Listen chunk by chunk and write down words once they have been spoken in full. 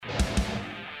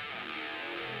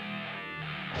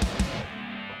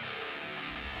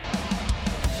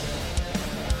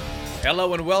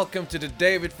Hello and welcome to the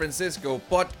David Francisco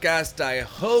podcast. I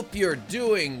hope you're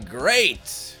doing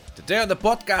great. Today on the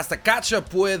podcast, I catch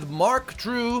up with Mark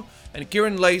Trew and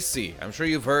Kieron Lacey. I'm sure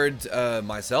you've heard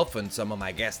myself and some of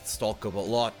my guests talk a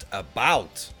lot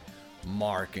about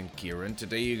Mark and Kieron.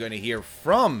 Today you're going to hear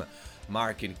from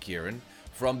Mark and Kieron,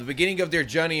 from the beginning of their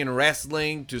journey in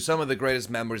wrestling to some of the greatest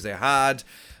memories they had.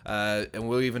 And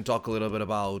we'll even talk a little bit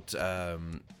about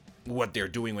what they're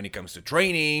doing when it comes to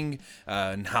training,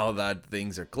 now that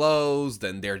things are closed,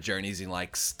 and their journeys in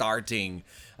like starting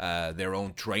their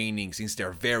own training since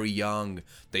they're very young.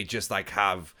 They just like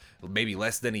have maybe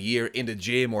less than a year in the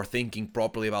gym or thinking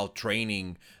properly about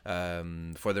training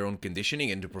for their own conditioning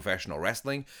into professional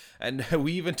wrestling. And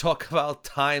we even talk about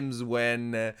times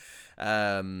when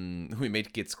we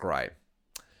made kids cry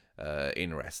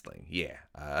in wrestling.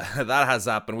 That has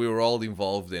happened. We were all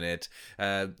involved in it.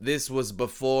 This was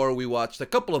before we watched a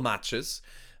couple of matches.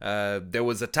 There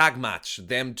was a tag match,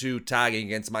 them two tagging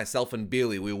against myself and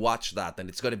Billy. We watched that, and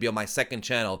it's going to be on my second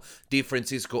channel,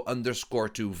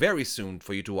 DFrancisco_2, very soon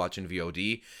for you to watch in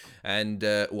VOD. And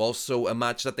also a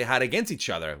match that they had against each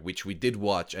other, which we did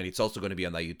watch, and it's also going to be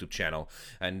on that YouTube channel.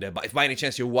 And if by any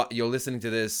chance you're listening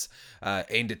to this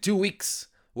in the 2 weeks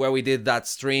where we did that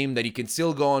stream, then you can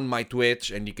still go on my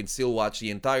Twitch and you can still watch the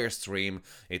entire stream.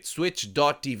 It's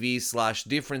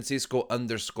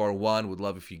twitch.tv/DFrancisco_1. Would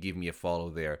love if you give me a follow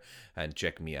there and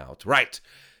check me out. Right.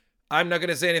 I'm not going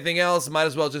to say anything else. Might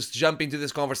as well just jump into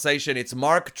this conversation. It's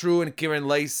Mark Trew and Kieron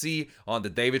Lacey on the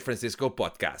David Francisco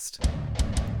podcast.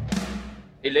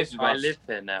 He lives with us. I live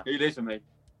there now. He lives with me.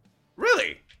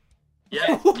 Really?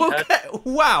 Yeah. Okay.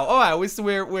 Wow. All right.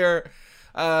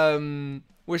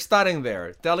 We're starting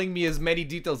there. Telling me as many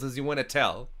details as you want to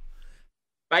tell.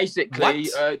 Basically,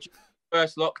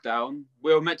 first lockdown,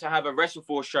 we were meant to have a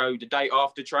WrestleForce show the day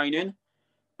after training,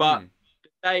 but the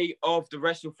day of the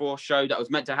WrestleForce show that was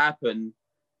meant to happen,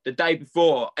 the day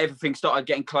before, everything started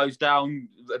getting closed down.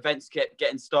 Events kept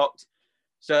getting stopped,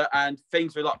 and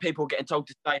things were like people getting told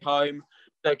to stay home.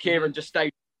 So Kieron just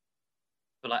stayed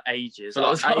For like ages. For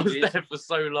like I was ages. there for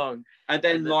so long. and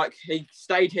then like he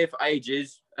stayed here for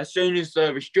ages. As soon as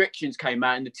the restrictions came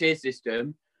out in the tier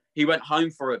system, he went home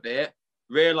for a bit,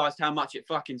 realised how much it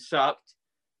fucking sucked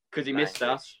because he missed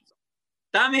us.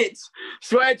 Damn it!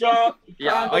 Swear jar!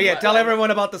 Yeah. Oh yeah, tell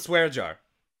everyone about the swear jar.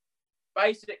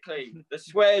 Basically, the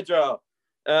swear jar.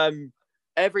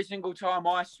 Every single time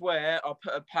I swear, I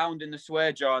put £1 in the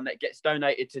swear jar and that gets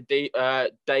donated to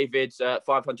David's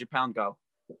 £500 goal.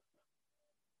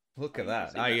 Look at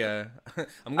that.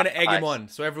 I'm gonna egg him on,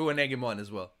 so everyone egg him on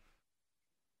as well.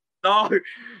 No!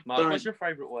 Mark, what's your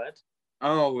favourite word?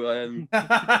 Oh,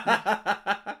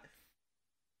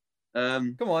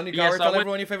 Come on, you gotta tell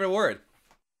everyone your favorite word.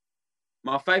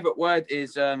 my favourite word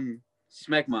is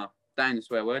smegma. That ain't a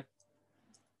swear word.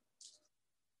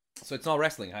 So it's not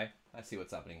wrestling, hi? I see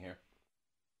what's happening here.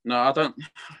 No, I don't.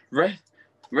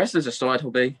 Wrestling's a side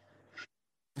hobby.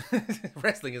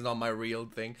 Wrestling is not my real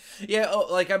thing. Yeah,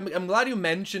 I'm glad you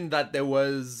mentioned that there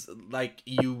was like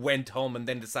you went home and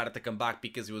then decided to come back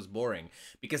because it was boring.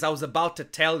 Because I was about to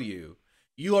tell you,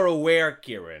 you are aware,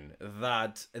 Kieron,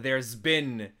 that there's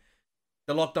been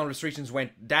the lockdown restrictions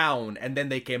went down and then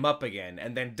they came up again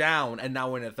and then down and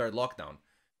now we're in a third lockdown.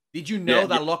 Did you know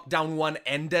that lockdown 1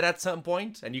 ended at some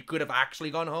point and you could have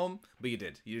actually gone home? But you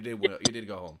did. You did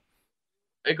go home.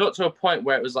 It got to a point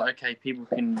where it was like, okay, people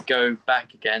can go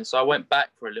back again. So I went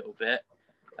back for a little bit.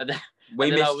 And then,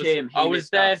 I was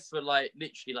there for like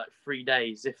literally like 3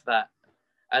 days, if that.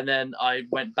 And then I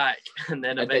went back and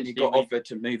then eventually you got offered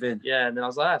to move in. Yeah, and then I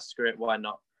was like, screw it, why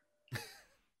not?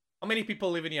 How many people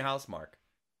live in your house, Mark?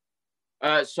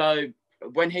 So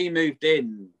when he moved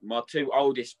in, my 2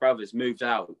 oldest brothers moved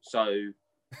out. So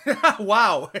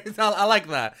wow, I like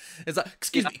that. It's like,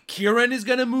 excuse me, Kieron is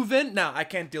gonna move in? No, I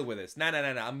can't deal with this. No,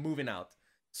 I'm moving out.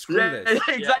 Screw this.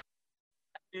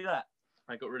 Exactly that.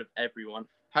 I got rid of everyone.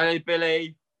 Hey,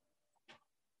 Billy.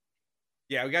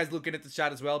 Yeah, you guys looking at the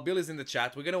chat as well. Billy's in the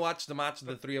chat. We're gonna watch the match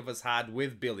the 3 of us had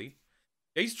with Billy.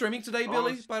 Are you streaming today,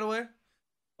 Billy? By the way,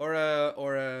 or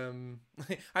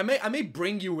I may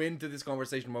bring you into this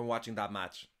conversation when watching that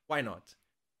match. Why not?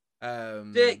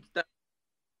 Dick.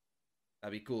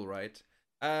 That'd be cool, right?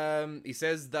 He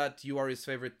says that you are his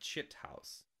favorite shit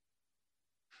house.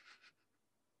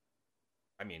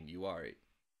 I mean, you are a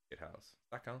shit house.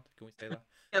 Does that count? Can we say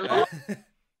that?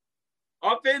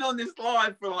 I've been on this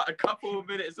live for like a couple of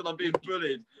minutes and I'm being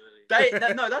bullied.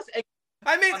 No, that's.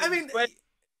 I mean,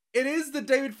 it is the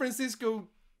David Francisco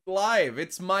live.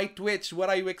 It's my Twitch. What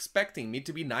are you expecting? Me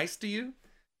to be nice to you?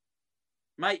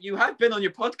 Mate, you have been on your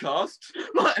podcast.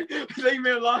 Like, leave me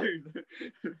alone.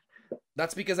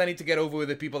 That's because I need to get over with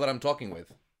the people that I'm talking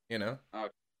with, you know? Okay.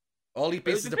 Ollie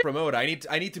pisses to promote. I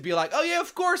need to be like, oh yeah,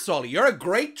 of course, Ollie, you're a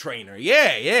great trainer.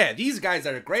 Yeah, these guys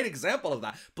are a great example of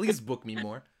that. Please book me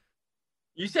more.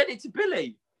 You said it to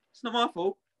Billy. It's not my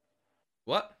fault.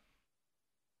 What?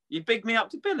 You bigged me up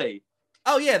to Billy.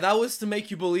 Oh yeah, that was to make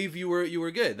you believe you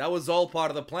were good. That was all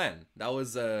part of the plan. That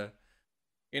was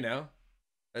you know,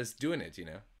 us doing it, you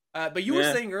know. But you were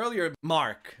saying earlier,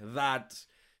 Mark, that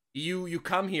you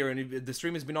come here and the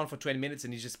stream has been on for 20 minutes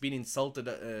and he's just been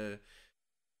insulted,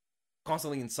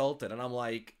 constantly insulted, and I'm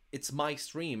like, it's my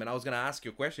stream, and I was gonna ask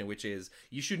you a question, which is,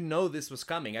 you should know this was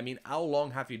coming. I mean, how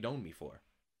long have you known me for?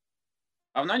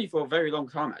 I've known you for a very long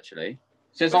time, actually.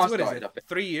 Since I started.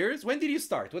 3 years? When did you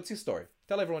start? What's your story?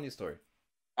 Tell everyone your story.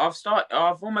 I've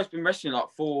almost been wrestling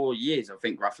like 4 years, I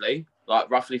think, roughly. Like,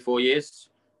 roughly 4 years.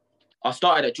 I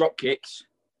started at drop kicks.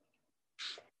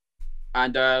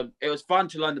 And it was fun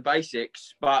to learn the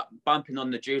basics, but bumping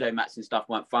on the judo mats and stuff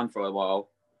weren't fun for a while.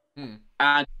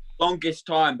 And longest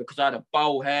time, because I had a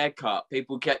bowl haircut,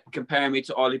 people kept comparing me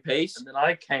to Ollie Peace. And then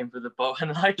I came with the bowl,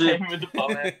 hair.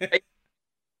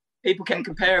 People kept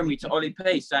comparing me to Ollie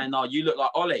Peace, saying, oh, you look like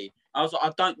Ollie. I was like,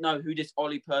 I don't know who this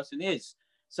Ollie person is.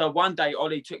 So one day,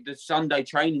 Ollie took the Sunday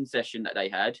training session that they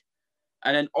had,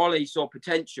 and then Ollie saw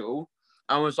potential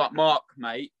and was like, Mark,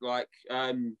 mate, like,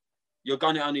 you're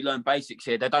going to only learn basics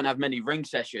here. They don't have many ring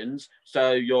sessions,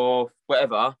 so you're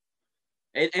whatever.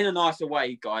 In a nicer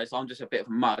way, guys, I'm just a bit of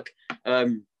a mug.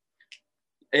 In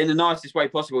the nicest way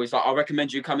possible, it's like, I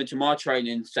recommend you come into my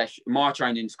training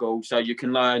school so you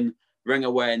can learn ring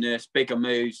awareness, bigger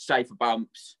moves, safer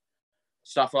bumps,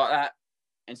 stuff like that,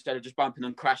 instead of just bumping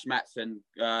on crash mats and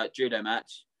judo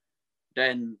mats.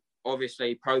 Then,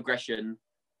 obviously, progression.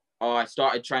 I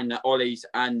started training at Ollies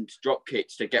and drop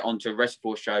kicks to get onto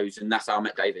WrestleForce shows, and that's how I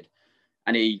met David.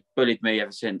 And he bullied me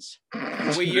ever since.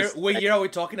 What year are we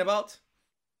talking about?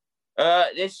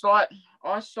 It's like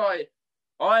I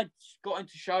got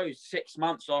into shows 6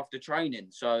 months after training,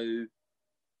 so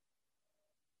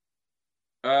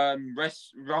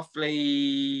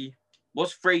roughly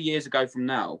what's 3 years ago from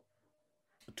now?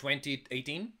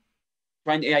 2018?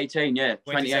 2018, yeah.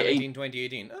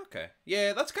 2018. Okay.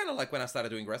 Yeah, that's kind of like when I started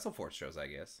doing WrestleForce shows, I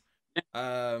guess.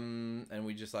 And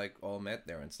we just like all met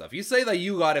there and stuff. You say that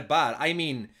you got it bad. I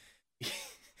mean,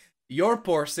 your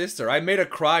poor sister. I made her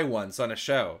cry once on a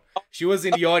show. She was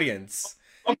in the audience.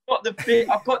 I've got the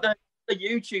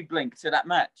YouTube link to that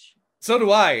match. So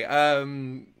do I.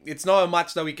 It's not a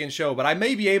match that we can show, but I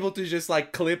may be able to just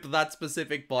like clip that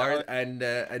specific part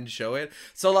and show it.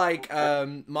 So like,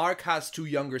 Mark has two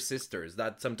younger sisters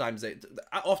that sometimes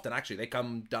often actually they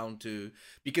come down to,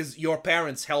 because your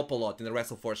parents help a lot in the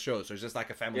WrestleForce shows. So it's just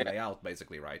like a family day out,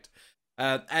 basically, right?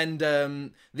 And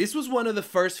this was one of the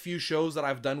first few shows that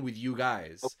I've done with you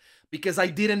guys because I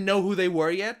didn't know who they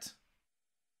were yet.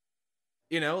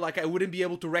 You know, like I wouldn't be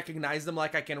able to recognize them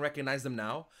like I can recognize them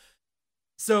now.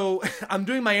 So I'm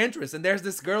doing my entrance and there's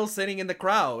this girl sitting in the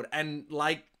crowd, and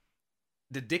like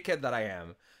the dickhead that I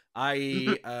am,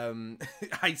 I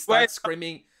start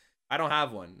screaming. I don't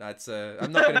have one. That's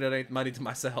I'm not gonna donate money to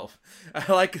myself.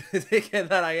 Like the dickhead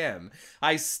that I am,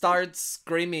 I start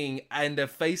screaming in the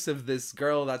face of this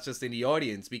girl that's just in the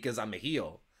audience because I'm a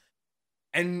heel.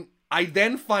 And I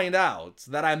then find out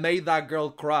that I made that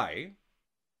girl cry.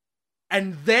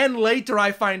 And then later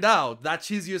I find out that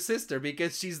she's your sister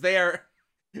because she's there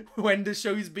when the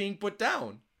show is being put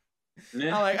down.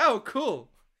 Yeah. I'm like, oh, cool.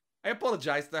 I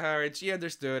apologized to her and she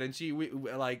understood, and she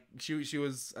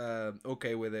was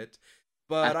okay with it.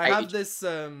 But I have this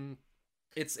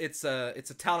it's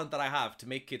a talent that I have to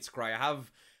make kids cry. I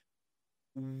have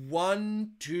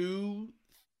 1, 2,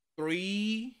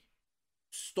 3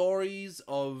 stories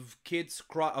of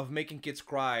making kids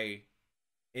cry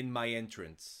in my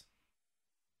entrance.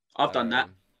 I've done that.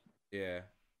 Yeah.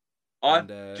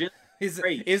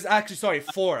 Three. Is actually, sorry,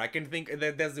 4. I can think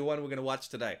that that's the one we're gonna watch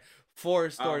today. 4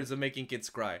 stories of making kids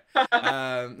cry.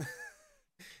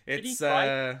 It's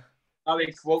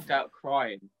Alex walked out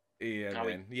crying. Yeah,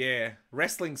 man. Yeah,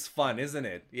 wrestling's fun, isn't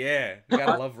it? Yeah, you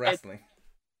gotta love wrestling.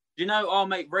 Do you know our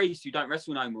mate Reese, who don't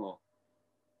wrestle no more?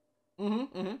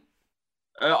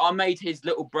 I made his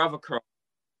little brother cry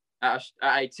at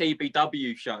a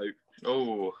TBW show.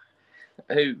 Oh,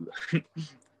 who?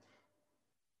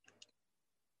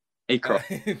 He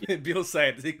cried. Bill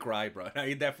said he cried, bro.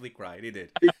 He definitely cried. He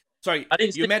did. Sorry, I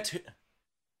didn't. You met.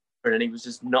 And he was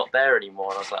just not there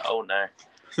anymore, and I was like, oh no.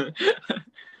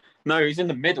 No, he's in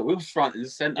the middle. He was front and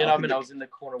center. You know, I was in the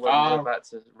corner where we were about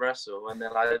to wrestle, and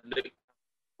then I looked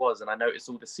and I noticed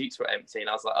all the seats were empty, and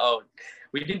I was like, oh,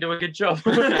 we didn't do a good job.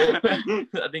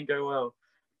 That didn't go well.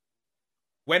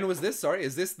 When was this? Sorry,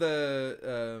 is this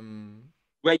the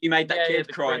where you made that kid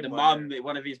cry? The mum,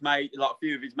 one of his mates, like a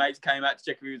few of his mates came out to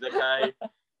check if he was okay.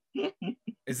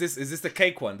 Is this the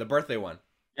cake one, the birthday one?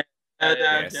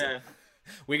 Yeah.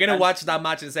 We're gonna watch that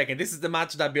match in a second. This is the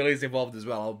match that Billy is involved as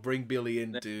well. I'll bring Billy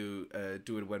in to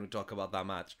do it when we talk about that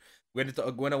match. We're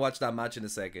gonna watch that match in a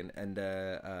second, and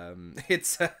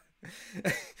it's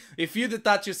if you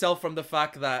detach yourself from the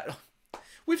fact that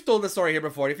we've told the story here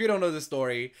before. If you don't know the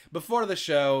story, before the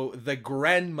show, the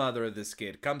grandmother of this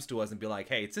kid comes to us and be like,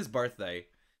 "Hey, it's his birthday.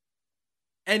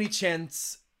 Any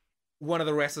chance one of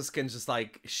the wrestlers can just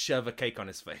like shove a cake on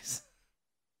his face?"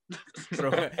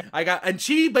 And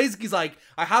she basically is like,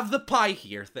 I have the pie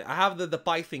here. I have the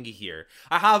pie thingy here.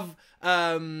 I have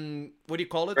what do you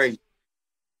call it? Cream.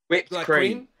 Whipped like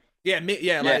cream.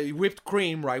 Yeah, like whipped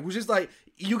cream, right? Which is like,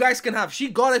 you guys can have. She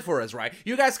got it for us, right?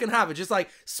 You guys can have it. Just like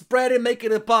spread it, make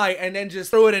it a pie, and then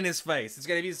just throw it in his face. It's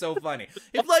gonna be so funny.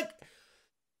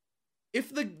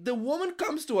 If the woman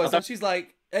comes to us and she's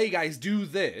like, "Hey guys, do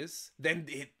this," then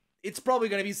it's probably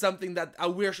going to be something that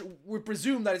we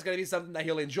presume that it's going to be something that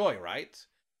he'll enjoy, right?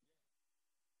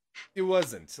 It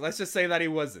wasn't. Let's just say that it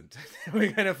wasn't.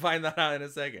 We're going to find that out in a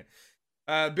second.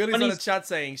 Billy's on the chat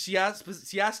saying she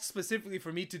asked specifically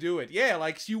for me to do it. Yeah,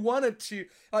 like she wanted to.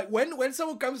 Like when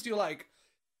someone comes to you like,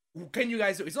 can you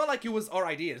guys do it? It's not like it was our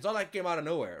idea. It's not like it came out of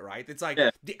nowhere, right? It's like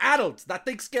the adult that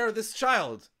takes care of this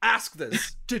child asked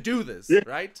us to do this,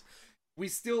 right? We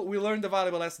learned a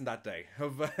valuable lesson that day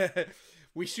of.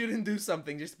 We shouldn't do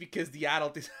something just because the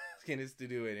adult is asking us to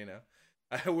do it, you know.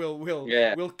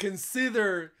 We'll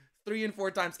consider 3 and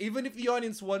 4 times. Even if the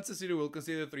audience wants us to do, we'll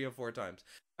consider 3 or 4 times.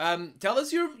 Tell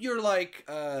us your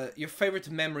favorite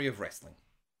memory of wrestling.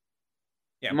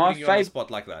 Yeah, my putting you on the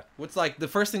spot like that. What's like the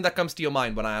first thing that comes to your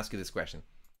mind when I ask you this question?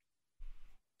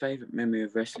 Favorite memory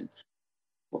of wrestling?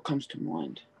 What comes to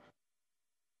mind?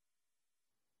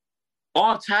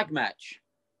 Our tag match.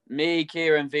 Me,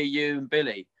 Kieron, v you, and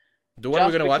Billy. The one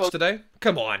we're going to watch today?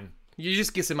 Come on. You're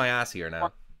just kissing my ass here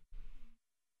now.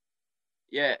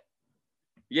 Yeah.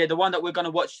 Yeah, the one that we're going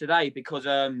to watch today because,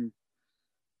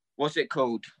 what's it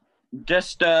called?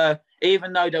 Just,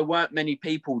 even though there weren't many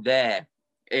people there,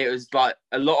 it was like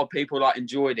a lot of people like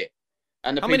enjoyed it.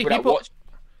 And the people that watched...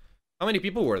 How many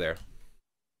people were there?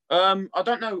 I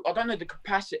don't know the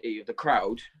capacity of the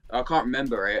crowd. I can't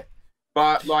remember it.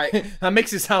 But like that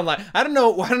makes it sound like I don't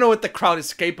know what the crowd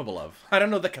is capable of. I don't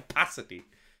know the capacity.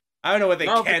 I don't know what they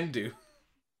can do.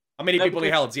 How many people he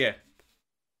held? Yeah.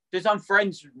 Because I'm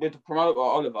friends with the promoter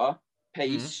Oliver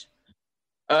Peace.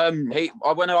 When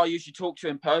I usually talk to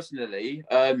him personally,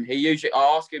 I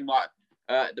ask him like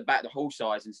about the hall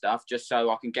size and stuff, just so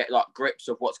I can get like grips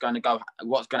of what's going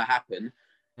to happen.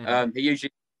 He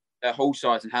usually hall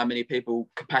size and how many people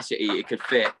capacity it could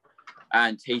fit,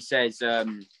 and he says.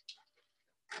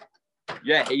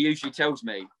 Yeah, he usually tells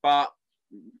me, but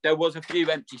there was a few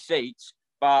empty seats,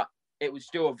 but it was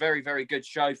still a very, very good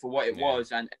show for what it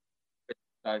was. And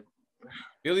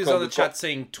Billy's on the chat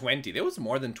saying 20. There was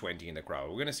more than 20 in the crowd.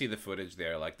 We're gonna see the footage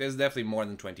there. Like, there's definitely more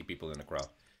than 20 people in the crowd.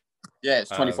 Yeah, it's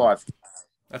 25.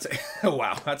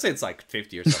 Wow. I'd say it's like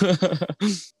 50 or something.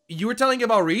 You were telling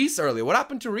about Reese earlier. What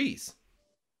happened to Reese?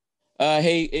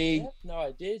 He no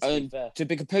idea. To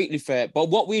be completely fair, but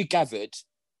what we gathered.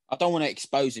 I don't want to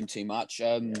expose him too much.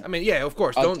 I mean, yeah, of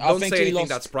course. Don't say anything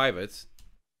that's private.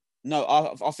 No,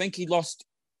 I think he lost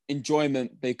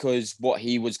enjoyment because what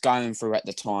he was going through at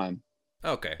the time.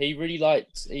 Okay. He really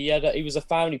he was a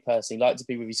family person. He liked to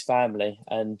be with his family.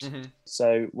 And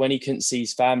so when he couldn't see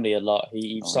his family a lot,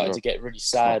 he started to get really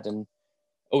sad and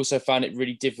also found it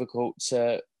really difficult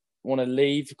to want to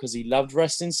leave because he loved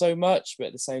wrestling so much. But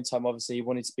at the same time, obviously, he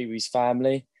wanted to be with his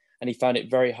family. And he found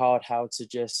it very hard how to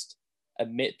just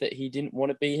admit that he didn't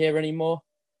want to be here anymore.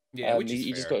 Yeah,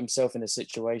 he just got himself in a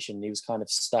situation. He was kind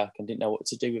of stuck and didn't know what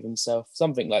to do with himself,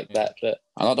 something like that. But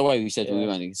I like the way we said we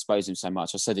weren't exposing him so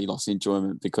much. I said he lost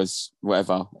enjoyment because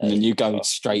whatever, and then you go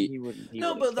straight.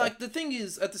 But like the thing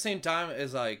is, at the same time,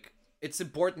 is like it's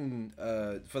important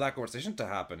for that conversation to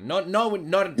happen. Not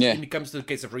when it comes to the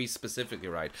case of Reese specifically,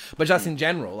 right? But just in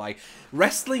general, like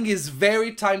wrestling is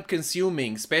very time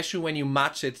consuming, especially when you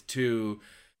match it to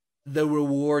the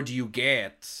reward you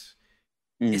get,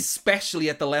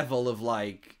 especially at the level of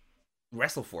like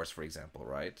WrestleForce, for example,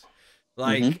 right?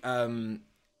 Like,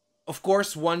 of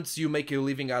course, once you make your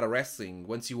living out of wrestling,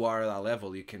 once you are at that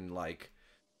level, you can like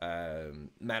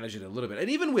manage it a little bit.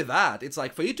 And even with that, it's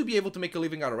like for you to be able to make a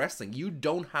living out of wrestling, you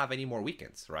don't have any more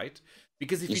weekends, right?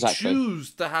 Because if you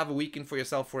choose to have a weekend for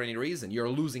yourself for any reason, you're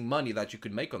losing money that you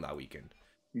could make on that weekend.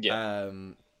 Yeah.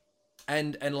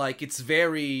 And like it's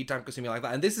very time consuming like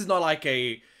that. And this is not like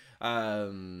a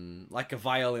like a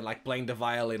violin, like playing the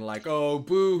violin, like, oh,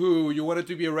 boo-hoo, you wanted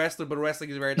to be a wrestler, but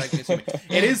wrestling is very like consuming.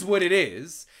 It is what it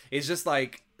is. It's just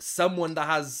like someone that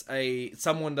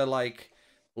like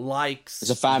likes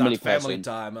it's a family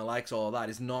time and likes all that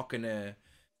is not gonna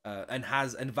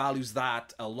and values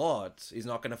that a lot is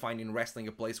not gonna find in wrestling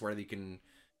a place where they can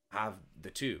have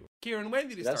the two. Kieron, when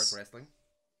did you start wrestling?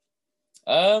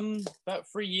 About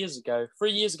 3 years ago.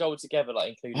 3 years ago altogether, like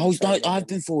including. Oh no, I've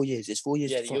been 4 years. It's 4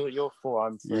 years. Yeah, you're 4.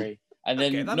 I'm 3. Yeah. And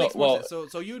then okay, that makes more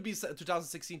sense. So you would be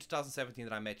 2016, 2017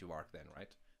 that I met you, Mark. Then, right?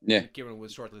 Yeah. And Kieron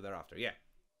was shortly thereafter. Yeah.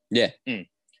 Yeah. Mm.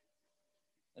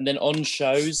 And then on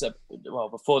shows, well,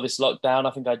 before this lockdown,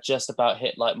 I think I just about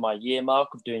hit like my year mark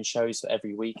of doing shows for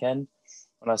every weekend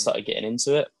when I started getting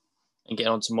into it and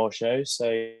getting onto more shows.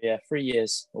 So yeah, 3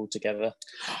 years altogether.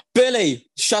 Billy,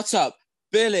 shut up.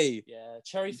 Billy. Yeah,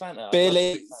 Cherry Fanta.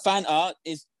 Billy, Fanta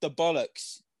is the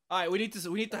bollocks. All right, we need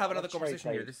to have another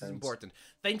conversation here. This is important.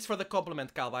 Thanks for the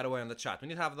compliment, Cal, by the way, on the chat. We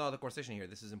need to have another conversation here.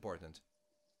 This is important.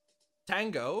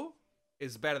 Tango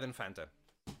is better than Fanta.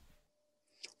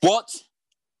 What?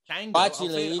 Tango.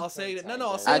 Actually, I'll say it. No,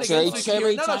 I'll say it again. So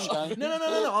Cherry Tango.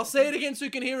 No. I'll say it again so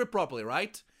you can hear it properly,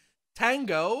 right?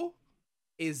 Tango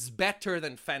is better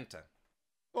than Fanta.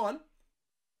 Go on.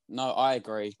 No, I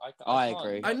agree. I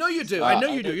agree. I know you do. I know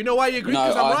you do. You know why you agree?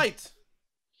 Because I'm right.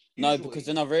 No, because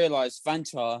then I realised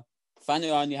Fanta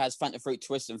only has Fanta Fruit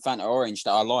Twist and Fanta Orange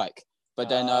that I like. But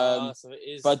then, I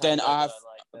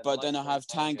have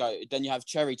Tango. Then you have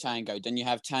Cherry Tango. Then you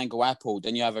have Tango Apple.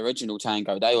 Then you have Original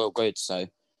Tango. They all good. So.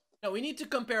 No, we need to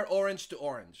compare orange to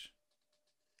orange.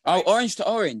 Right? Oh, orange to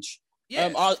orange.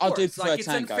 Yeah, I do prefer it's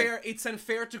Tango. It's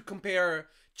unfair to compare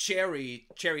Cherry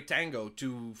Tango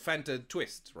to Fanta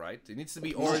Twist, right? It needs to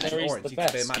be orange to orange. The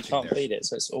best. You can't beat it,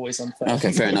 so it's always unfair.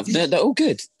 Okay, fair enough. They're all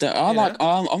good.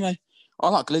 I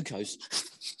like glucose.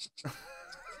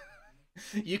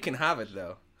 You can have it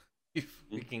though. You're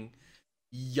freaking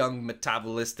young,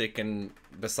 metabolistic, and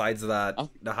besides that,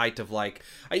 the height of like,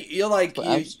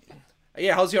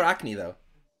 yeah. How's your acne though?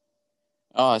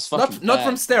 Oh, it's fucking not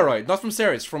from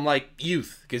steroids, from like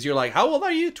youth. Because you're like, how old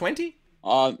are you? 20?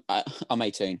 I'm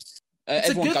 18. It's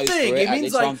a good thing. It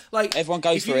means like everyone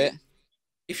goes for it.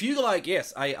 If you like,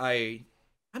 yes, I'm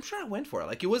sure I went for it.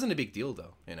 Like, it wasn't a big deal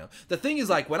though. You know, the thing is,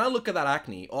 like, when I look at that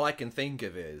acne, all I can think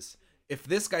of is, if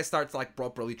this guy starts like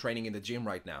properly training in the gym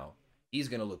right now, he's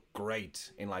gonna look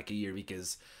great in like a year,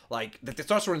 because like the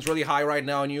testosterone's really high right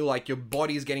now, and like your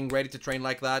body is getting ready to train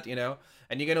like that, you know,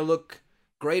 and you're gonna look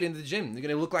great in the gym. You're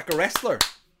gonna look like a wrestler.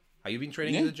 Have you been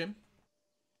training in the gym?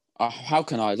 How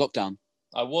can I? Lockdown.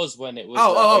 I was when it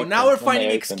was. Now we're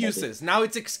finding excuses. Now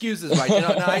it's excuses, right? You know,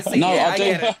 now I see. No, I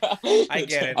get it. I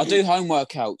get it. I do home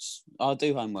workouts.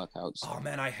 Oh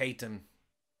man, I hate them.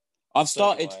 I've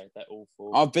started. They're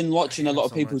awful. I've been watching a lot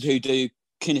of people who do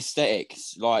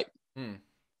kinesthetics, like.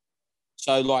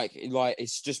 So like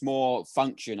it's just more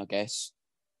function, I guess,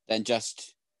 than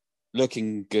just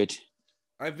looking good.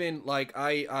 I've been like oh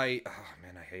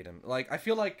man, I hate him. Like, I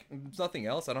feel like there's nothing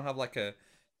else. I don't have like a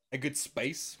good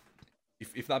space,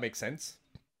 if that makes sense.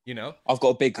 You know, I've got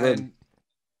a big room. And,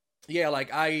 yeah, like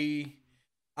I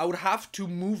would have to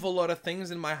move a lot of things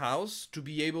in my house to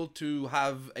be able to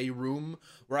have a room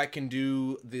where I can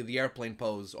do the airplane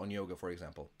pose on yoga, for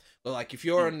example. So like, if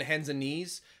you're on hands and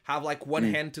knees, have like one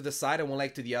hand to the side and one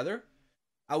leg to the other.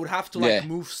 I would have to like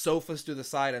move sofas to the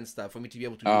side and stuff for me to be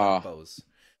able to do that pose.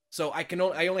 So I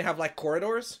only have like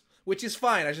corridors, which is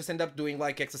fine. I just end up doing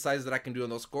like exercises that I can do in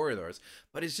those corridors.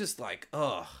 But it's just like,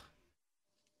 ugh.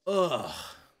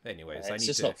 Anyways, it's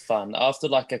just not fun. After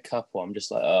like a couple, I'm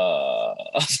just like, I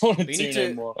don't want to do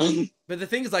no more. But the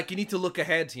thing is, like, you need to look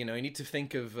ahead. You know, you need to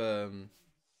think of. No,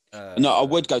 I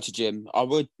would go to gym. I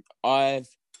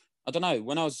don't know.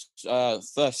 When I was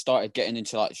first started getting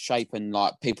into like shape and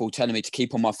like people telling me to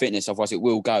keep on my fitness, otherwise it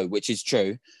will go, which is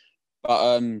true.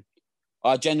 But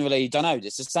I generally don't know.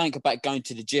 It's just something about going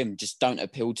to the gym just don't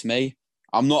appeal to me.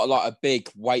 I'm not like a big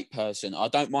weight person. I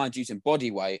don't mind using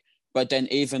body weight, but then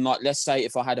even like, let's say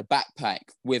if I had a backpack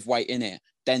with weight in it,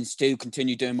 then still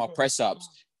continue doing my press ups,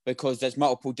 because there's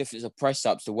multiple different of press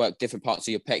ups to work different parts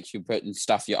of your pecs, you put and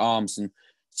stuff, your arms and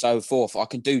so forth. I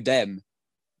can do them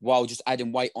while just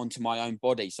adding weight onto my own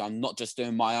body. So I'm not just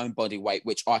doing my own body weight,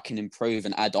 which I can improve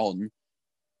and add on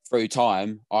through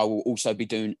time. I will also be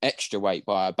doing extra weight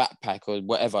by a backpack or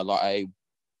whatever, like a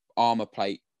armor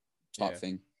plate type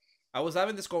thing. I was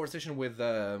having this conversation with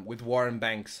Warren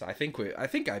Banks. I think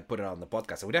I put it on the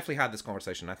podcast. We definitely had this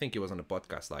conversation. I think it was on the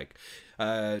podcast. Like,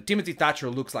 Timothy Thatcher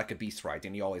looks like a beast, right?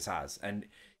 And he always has. And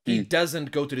he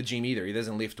doesn't go to the gym either. He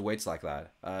doesn't lift weights like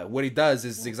that. What he does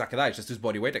is exactly that. It's just his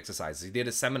body weight exercises. He did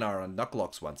a seminar on knuckle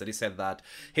locks once, and he said that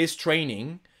his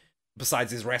training,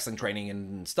 besides his wrestling training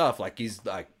and stuff, like his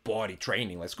like body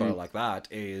training, let's call it like that,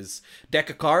 is deck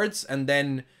of cards, and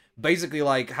then basically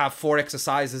like have 4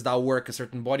 exercises that work a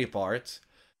certain body part,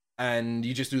 and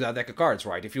you just do that deck of cards,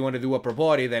 right? If you want to do upper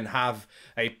body, then have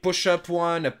a push-up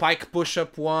one, a pike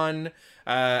push-up one,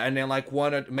 and then like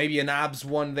one, maybe an abs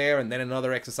one there, and then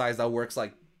another exercise that works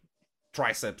like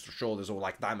triceps or shoulders or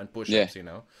like diamond push-ups, you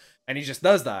know? And he just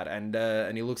does that,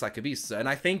 and he looks like a beast. And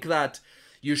I think that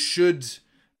you should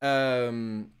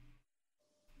want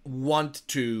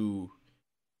to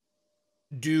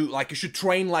do, like, you should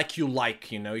train like you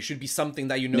like, you know? It should be something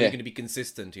that you know you're going to be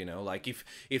consistent, you know? Like,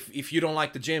 if you don't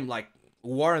like the gym, like,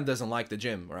 Warren doesn't like the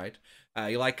gym, right?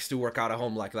 He likes to work out at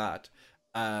home like that.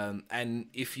 And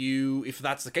if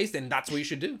that's the case, then that's what you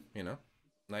should do, you know?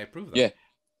 And I approve that. Yeah.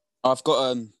 I've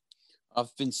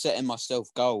been setting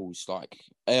myself goals. Like,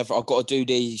 I've got to do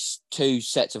these 2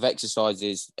 sets of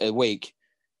exercises a week,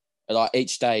 like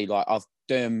each day. Like, I've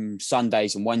done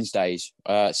Sundays and Wednesdays,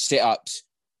 sit-ups,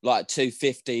 like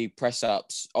 250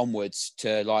 press-ups onwards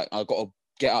to, like, I've got to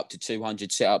get up to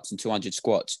 200 sit-ups and 200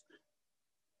 squats.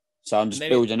 So I'm just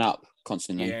building up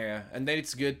constantly. Yeah, and then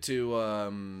it's good to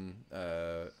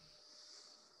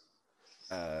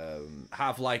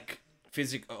have like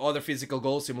other physical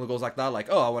goals, similar goals like that. Like,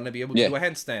 oh, I want to be able to do a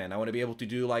handstand. I want to be able to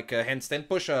do like a handstand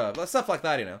push-up, stuff like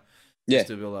that. You know, just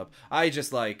to build up. I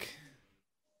just like,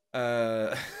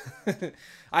 I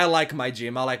like my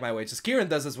gym. I like my weights. Just Kieron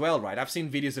does as well, right? I've seen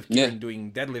videos of Kieron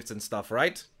doing deadlifts and stuff,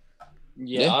 right?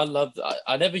 Yeah, I love that.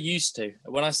 I never used to.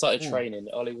 When I started training,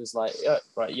 Ollie was like,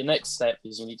 right, your next step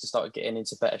is you need to start getting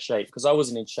into better shape. Because I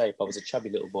wasn't in shape. I was a chubby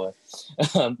little boy.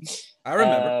 I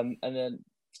remember. And then,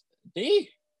 do you?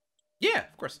 Yeah,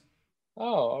 of course. Oh,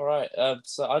 all right.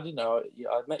 So I didn't know.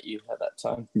 I met you at that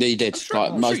time. Yeah, you did. Sure,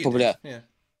 like, most probably that. Yeah.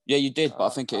 Yeah, you did. But I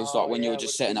think it was like when you were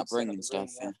just setting up ring and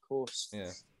stuff. Yeah, of course.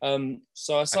 Yeah.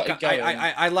 So I started going.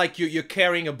 I like you. You're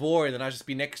carrying a board, and I just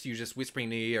be next to you, just whispering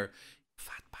in the ear,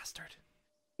 "Fat bastard."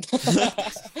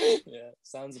 Yeah,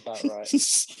 sounds about right.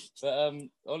 But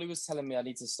Ollie was telling me I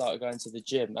need to start going to the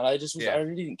gym, and I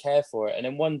really didn't care for it. And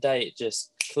then one day it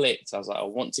just clicked. I was like, I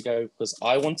want to go because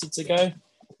I wanted to go,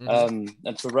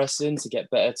 and for wrestling to get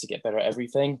better at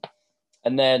everything.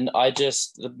 And then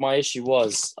my issue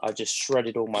was I just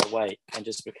shredded all my weight and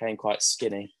just became quite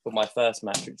skinny for my first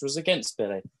match, which was against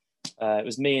Billy. It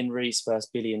was me and Reese versus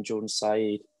Billy and Jordan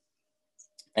Saeed.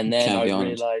 And then I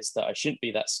realised that I shouldn't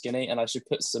be that skinny and I should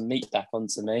put some meat back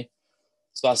onto me.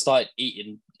 So I started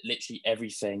eating literally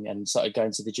everything and started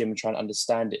going to the gym and trying to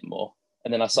understand it more.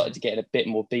 And then I started to get a bit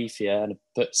more beefier and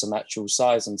put some actual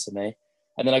size onto me.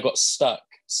 And then I got stuck.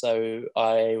 So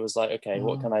I was like, okay,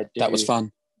 what can I do? That was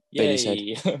fun. Yeah,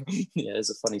 there's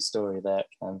a funny story there, it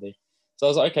can be. So I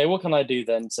was like, okay, what can I do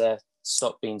then to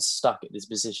stop being stuck at this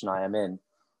position I am in?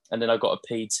 And then I got a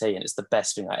PT and it's the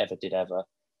best thing I ever did ever.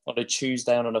 On a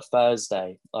Tuesday and on a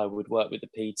Thursday, I would work with the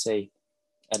PT.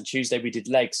 And Tuesday we did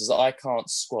legs. Because I can't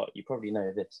squat. You probably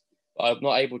know this. But I'm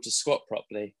not able to squat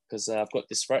properly because I've got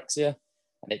dyspraxia.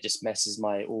 And it just messes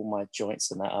all my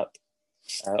joints and that up.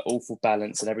 Awful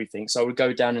balance and everything. So I would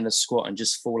go down in a squat and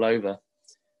just fall over.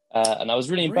 And I was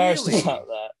really embarrassed about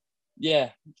that.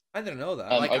 Yeah. I didn't know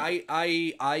that.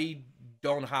 I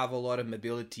don't have a lot of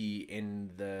mobility in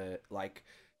the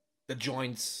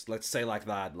joints, let's say like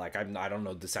that. Like I don't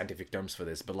know the scientific terms for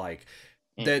this, but like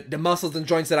the muscles and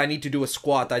joints that I need to do a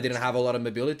squat, I didn't have a lot of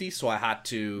mobility, so I had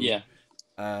to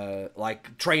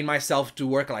like train myself to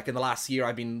work. Like in the last year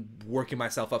I've been working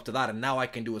myself up to that, and now I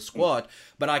can do a squat,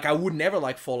 but like I would never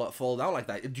like fall down like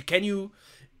that.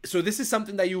 So this is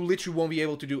something that you literally won't be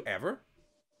able to do ever?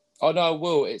 Oh, no, I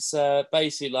will. It's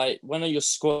basically like when you're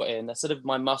squatting, instead of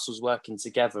my muscles working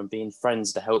together and being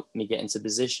friends to help me get into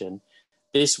position,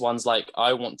 this one's like,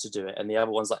 I want to do it. And the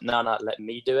other one's like, no, let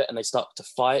me do it. And they start to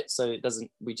fight. So it doesn't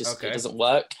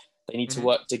work. They need to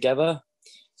work together.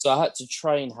 So I had to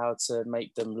train how to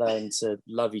make them learn to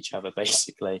love each other,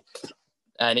 basically.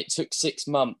 And it took 6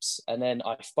 months. And then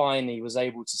I finally was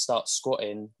able to start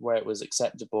squatting where it was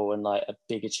acceptable and like a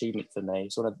big achievement for me.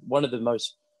 It's one of the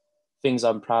most things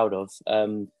I'm proud of.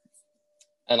 And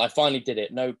I finally did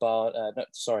it. No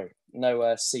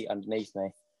seat underneath me.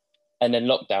 And then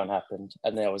lockdown happened.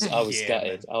 And then I was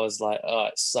gutted. Man. I was like, oh,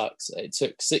 it sucks. It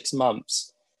took 6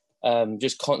 months,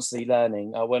 just constantly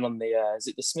learning. I went on the, is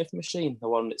it the Smith machine? The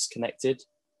one that's connected?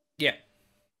 Yeah.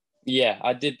 Yeah,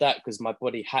 I did that because my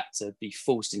body had to be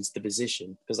forced into the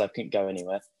position because I couldn't go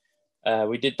anywhere.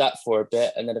 We did that for a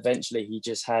bit, and then eventually he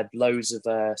just had loads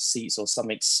of seats or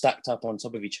something stacked up on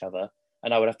top of each other,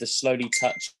 and I would have to slowly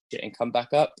touch it and come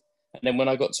back up. And then when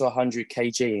I got to 100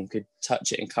 kg and could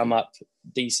touch it and come up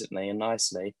decently and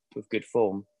nicely with good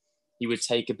form, he would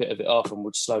take a bit of it off and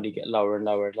would slowly get lower and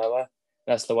lower and lower.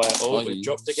 That's the way it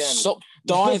dropped again. Stop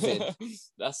diving.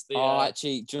 That's the.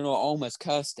 Actually, do you know what? I almost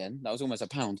cursed then. That was almost a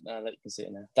pound. No, you can see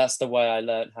it now. That's the way I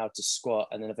learned how to squat,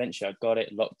 and then eventually I got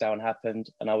it. Lockdown happened,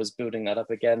 and I was building that up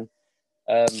again.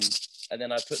 And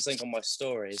then I put something on my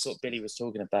story. It's what Billy was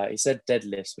talking about. He said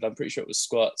deadlifts, but I'm pretty sure it was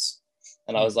squats.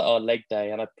 And I was like, leg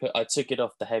day, and I took it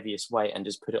off the heaviest weight and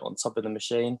just put it on top of the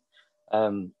machine,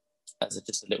 as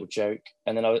just a little joke.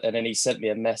 And then he sent me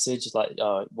a message like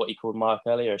what he called Mark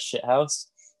earlier, a shit house.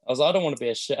 I was like, I don't want to be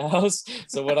a shit house.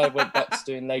 So when I went back to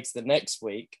doing legs the next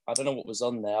week, I don't know what was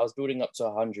on there. I was building up to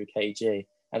 100 kg,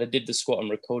 and I did the squat and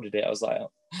recorded it. I was like,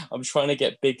 I'm trying to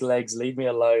get big legs, leave me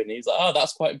alone. And he's like, oh,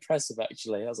 that's quite impressive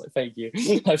actually. I was like, thank you.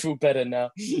 I feel better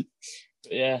now.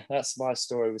 But yeah, that's my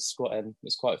story with squatting.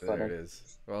 It's quite funny. There it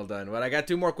is. Well done. Well, I got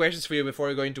 2 more questions for you before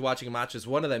we go into watching matches.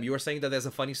 One of them, you were saying that there's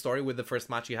a funny story with the first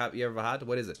match you ever had.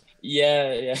 What is it?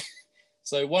 Yeah.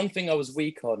 So one thing I was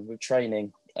weak on with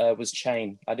training was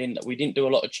chain. We didn't do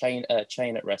a lot of chain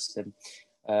at wrestling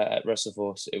at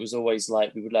WrestleForce. It was always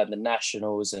like we would learn the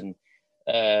nationals and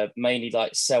mainly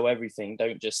like sell everything.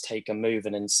 Don't just take a move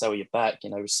and then sell your back.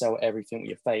 Sell everything with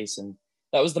your face, and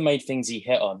that was the main things he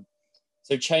hit on.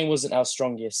 So chain wasn't our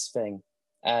strongest thing,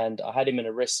 and I had him in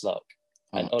a wrist lock,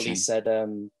 and Ollie said,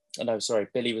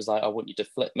 Billy was like, I want you to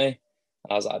flip me.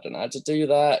 I was like, I don't know how to do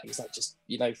that. He's like, just,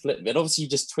 flip me. And obviously you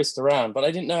just twist around, but I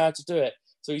didn't know how to do it.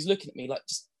 So he's looking at me like,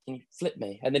 just, can you flip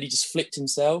me? And then he just flipped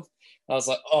himself. I was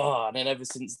like, oh, and then ever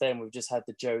since then, we've just had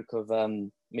the joke of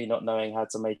me not knowing how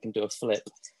to make him do a flip.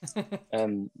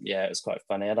 Yeah, it was quite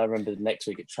funny. And I remember the next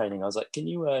week at training, I was like, can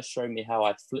you show me how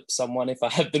I flip someone if I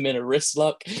have them in a wrist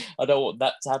lock? I don't want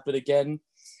that to happen again.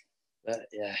 But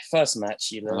yeah, first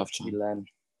match, you learn.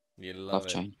 You love it.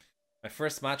 Chain. My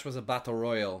first match was a battle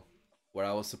royal where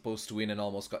I was supposed to win and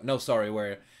almost got... No, sorry,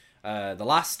 where the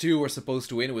last 2 were supposed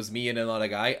to win. It was me and another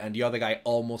guy, and the other guy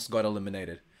almost got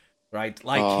eliminated. Right?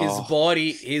 Like,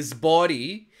 his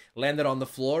body landed on the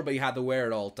floor, but he had to wear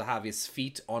it all to have his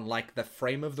feet on, like, the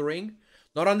frame of the ring.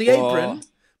 Not on the apron,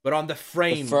 but on the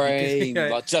frame. The frame,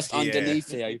 like, just underneath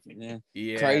the apron,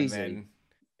 Yeah, crazy. Man.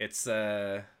 It's,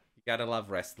 you gotta love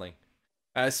wrestling.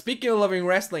 Speaking of loving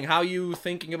wrestling, how are you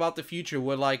thinking about the future?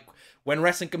 When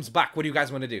wrestling comes back, what do you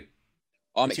guys want to do?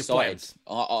 I'm excited.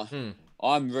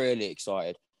 I'm really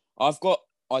excited. I've got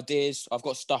ideas. I've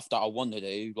got stuff that I want to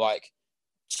do, like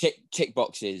tick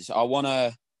boxes. I want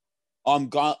to,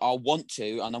 and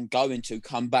I'm going to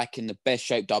come back in the best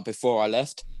shape that before I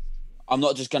left. I'm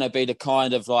not just going to be the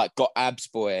kind of like got abs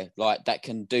boy, like that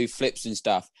can do flips and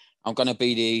stuff. I'm going to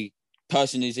be the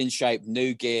person who's in shape,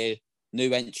 new gear,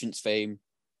 new entrance theme,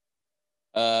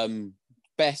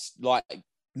 best like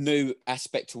new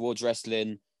aspect towards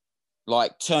wrestling,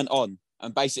 like turn on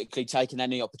and basically taking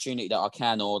any opportunity that I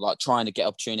can, or like trying to get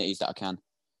opportunities that I can.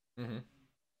 Mm-hmm.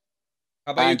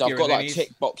 How about you, Kieron? I've got like tick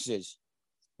boxes.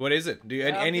 What is it? Do you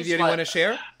any of you want to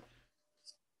share?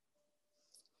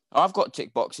 I've got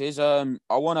tick boxes. I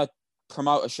want to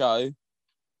promote a show.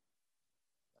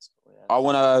 I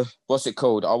want to, what's it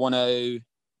called? I want to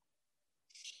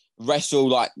wrestle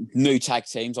like new tag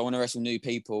teams. I want to wrestle new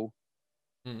people.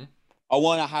 Mm-hmm. I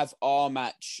want to have our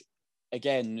match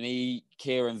again, me,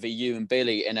 Kieron v you and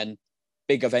Billy in a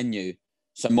bigger venue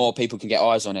so more people can get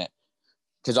eyes on it.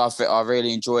 Because I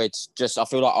really enjoyed I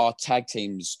feel like our tag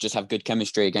teams just have good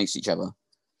chemistry against each other.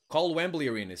 Call Wembley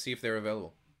Arena, see if they're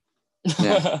available.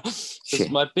 Yeah.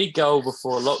 My big goal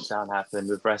before lockdown happened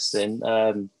with wrestling,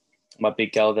 my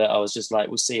big goal that I was just like,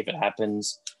 we'll see if it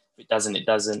happens. If it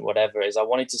doesn't, whatever it is. I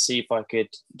wanted to see if I could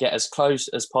get as close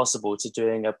as possible to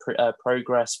doing a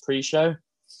Progress pre-show.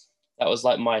 That was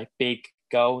like my big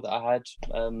goal that I had.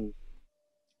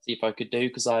 See if I could do,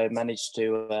 because I managed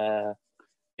to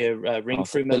be a ring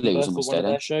crew member for one of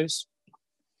their shows.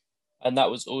 And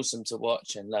that was awesome to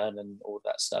watch and learn and all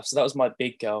that stuff. So that was my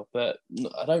big goal. But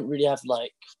I don't really have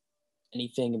like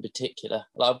anything in particular.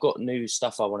 Like, I've got new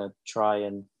stuff I want to try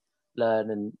and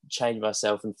learn and change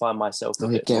myself and find myself a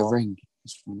bit more. A ring.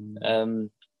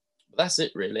 That's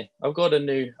it really. I've got a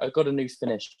new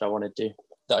finish I want to do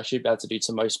that I should be able to do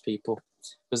to most people,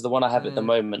 because the one I have at the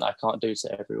moment I can't do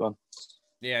to everyone.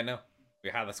 Yeah, I know. We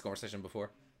had this conversation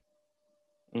before.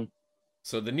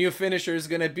 So the new finisher is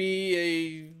gonna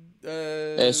be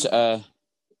a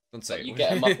don't say. You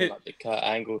get them up in like the Kurt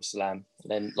Angle slam,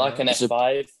 and then like an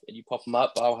F5, and you pop them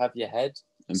up. I'll have your head.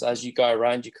 So as you go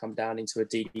around, you come down into a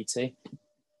DDT.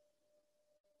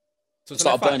 So it's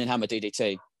like a burning hammer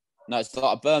DDT. No, it's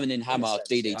like a burning hammer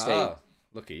DDT. Oh,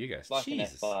 look at you guys. It's like an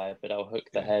F5, but I'll hook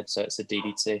the head, so it's a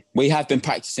DDT. We have been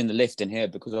practicing the lift in here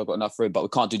because I've got enough room, but we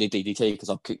can't do the DDT because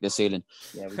I've kicked the ceiling.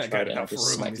 Yeah, we tried it. I just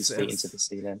smacked his feet into the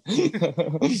ceiling.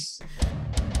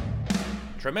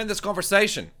 Tremendous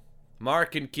conversation.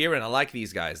 Mark and Kieron, I like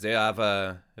these guys. They have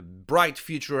a bright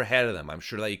future ahead of them. I'm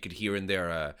sure that you could hear in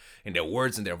their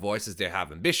words and their voices. They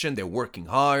have ambition. They're working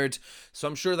hard. So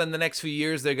I'm sure that in the next few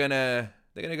years they're gonna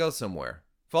go somewhere.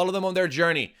 Follow them on their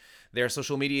journey. Their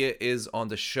social media is on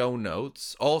the show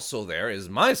notes. Also, there is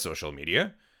my social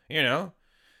media. You know,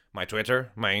 my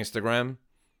Twitter, my Instagram,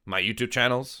 my YouTube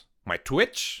channels, my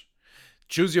Twitch.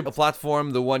 Choose your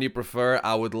platform, the one you prefer.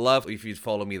 I would love if you'd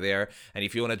follow me there. And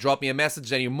if you want to drop me a message,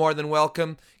 then you're more than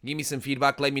welcome. Give me some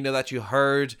feedback. Let me know that you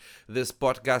heard this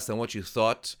podcast and what you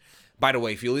thought. By the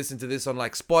way, if you listen to this on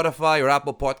like Spotify or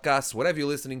Apple Podcasts, whatever you're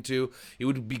listening to, it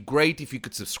would be great if you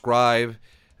could subscribe.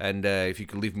 And if you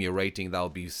could leave me a rating, that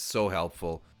would be so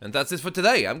helpful. And that's it for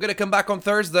today. I'm going to come back on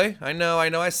Thursday. I know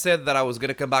I said that I was going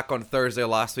to come back on Thursday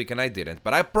last week and I didn't.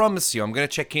 But I promise you, I'm going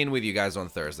to check in with you guys on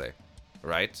Thursday.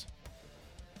 Right?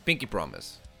 Pinky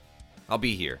promise. I'll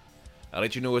be here. I'll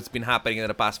let you know what's been happening in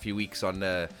the past few weeks on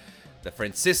the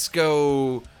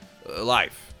Francisco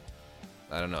life.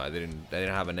 I don't know. I didn't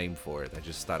have a name for it. I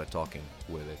just started talking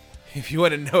with it. If you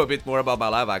want to know a bit more about my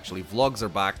life, actually, vlogs are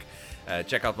back.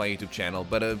 Check out my YouTube channel.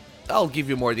 But I'll give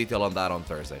you more detail on that on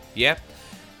Thursday. Yeah?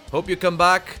 Hope you come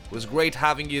back. It was great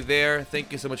having you there.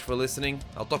 Thank you so much for listening.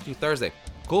 I'll talk to you Thursday.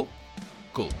 Cool?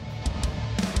 Cool.